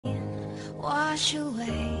wash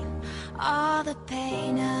away all the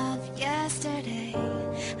pain of yesterday.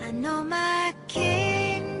 I know my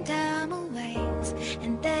kingdom awaits,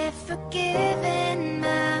 and they've forgiven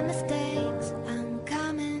my mistakes. I'm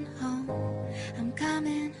coming home, I'm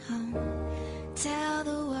coming home. Tell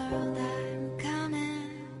the world I'm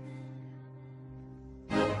coming.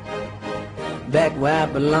 Back where I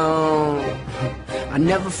belong, I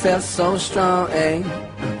never felt so strong, ayy.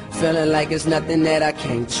 Feeling like it's nothing that I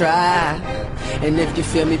can't try. And if you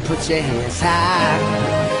feel me, put your hands high,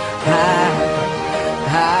 high,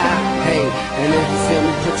 high, hey. And if you feel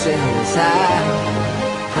me, put your hands high,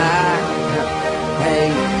 high,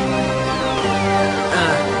 hey.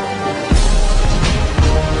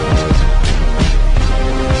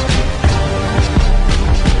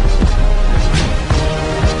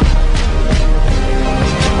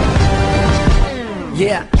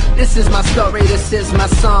 Yeah, this is my story, this is my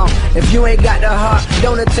song. If you ain't got the heart,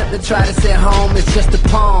 don't attempt to try to sit home. It's just a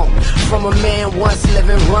poem from a man once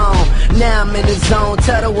living wrong. Now I'm in the zone,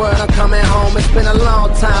 tell the world I'm coming home. It's been a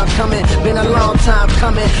long time coming, been a long time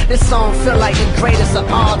coming. This song feel like the greatest of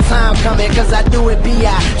all time coming, cause I do it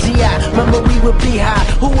B.I.G.I. Remember we would be high.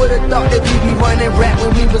 Who would've thought that we'd be running rap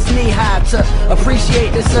when we was knee high? To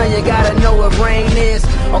appreciate the sun, you gotta know what rain is.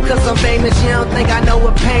 Or cause I'm famous, you don't think I know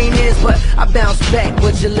what pain is. But I bounce back,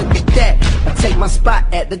 would you look at that? I take my spot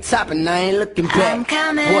at the top and I ain't looking back. I'm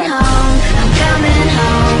coming home, I'm coming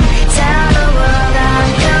home. Tell the world